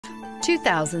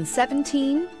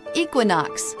2017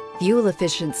 Equinox. Fuel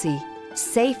efficiency,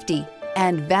 safety,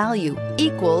 and value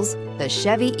equals the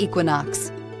Chevy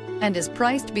Equinox and is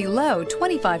priced below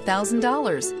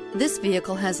 $25,000. This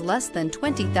vehicle has less than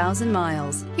 20,000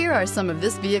 miles. Here are some of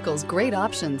this vehicle's great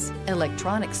options: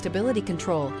 electronic stability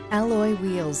control, alloy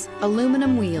wheels,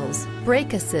 aluminum wheels,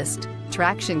 brake assist,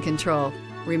 traction control,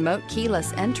 remote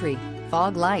keyless entry,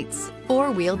 fog lights,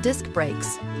 four-wheel disc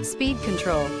brakes, speed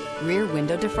control, rear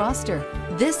window defroster.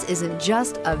 This isn't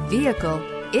just a vehicle,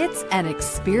 it's an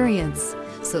experience.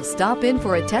 So stop in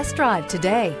for a test drive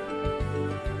today.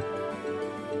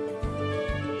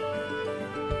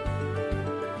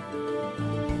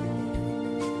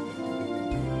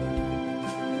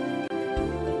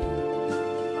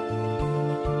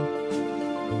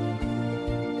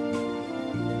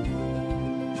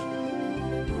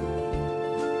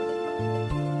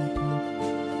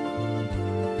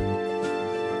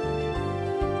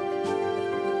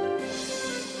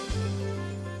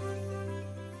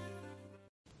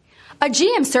 A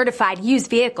GM-certified used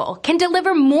vehicle can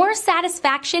deliver more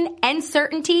satisfaction and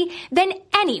certainty than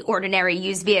any ordinary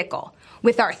used vehicle.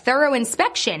 With our thorough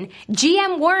inspection,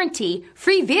 GM warranty,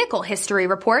 free vehicle history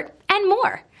report, and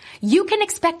more. You can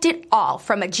expect it all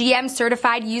from a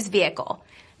GM-certified used vehicle.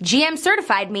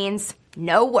 GM-certified means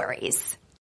no worries.